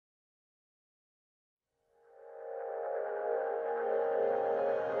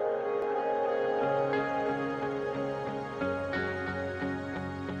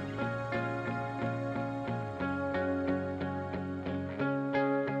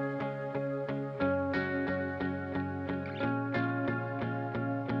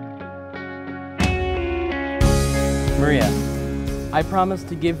Maria, I promise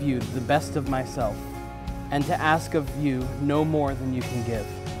to give you the best of myself and to ask of you no more than you can give.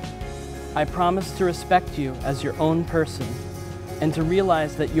 I promise to respect you as your own person and to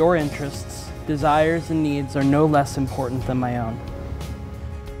realize that your interests, desires, and needs are no less important than my own.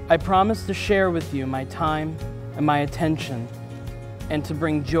 I promise to share with you my time and my attention and to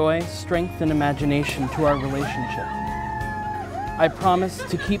bring joy, strength, and imagination to our relationship. I promise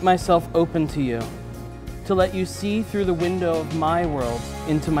to keep myself open to you, to let you see through the window of my world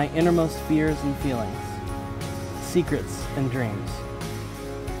into my innermost fears and feelings, secrets and dreams.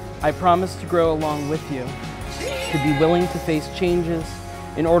 I promise to grow along with you, to be willing to face changes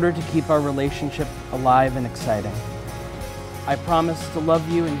in order to keep our relationship alive and exciting. I promise to love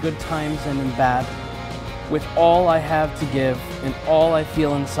you in good times and in bad, with all I have to give and all I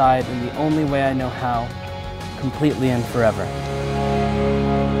feel inside in the only way I know how, completely and forever.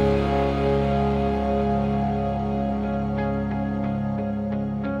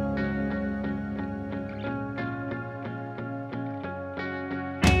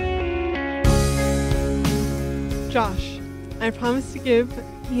 Josh, I promise to give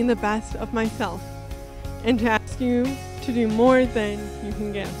you the best of myself and to ask you to do more than you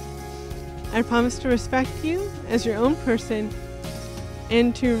can give. I promise to respect you as your own person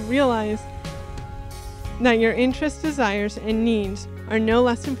and to realize that your interests, desires, and needs are no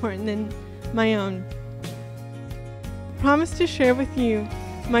less important than my own. I promise to share with you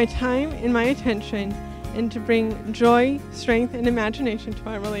my time and my attention and to bring joy, strength, and imagination to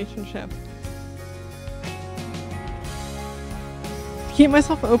our relationship. Keep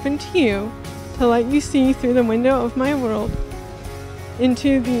myself open to you, to let you see through the window of my world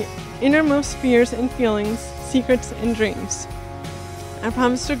into the innermost fears and feelings, secrets and dreams. I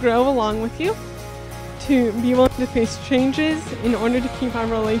promise to grow along with you, to be willing to face changes in order to keep our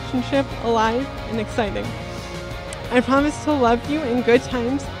relationship alive and exciting. I promise to love you in good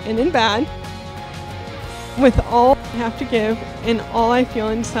times and in bad, with all I have to give and all I feel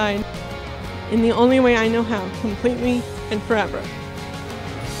inside, in the only way I know how, completely and forever.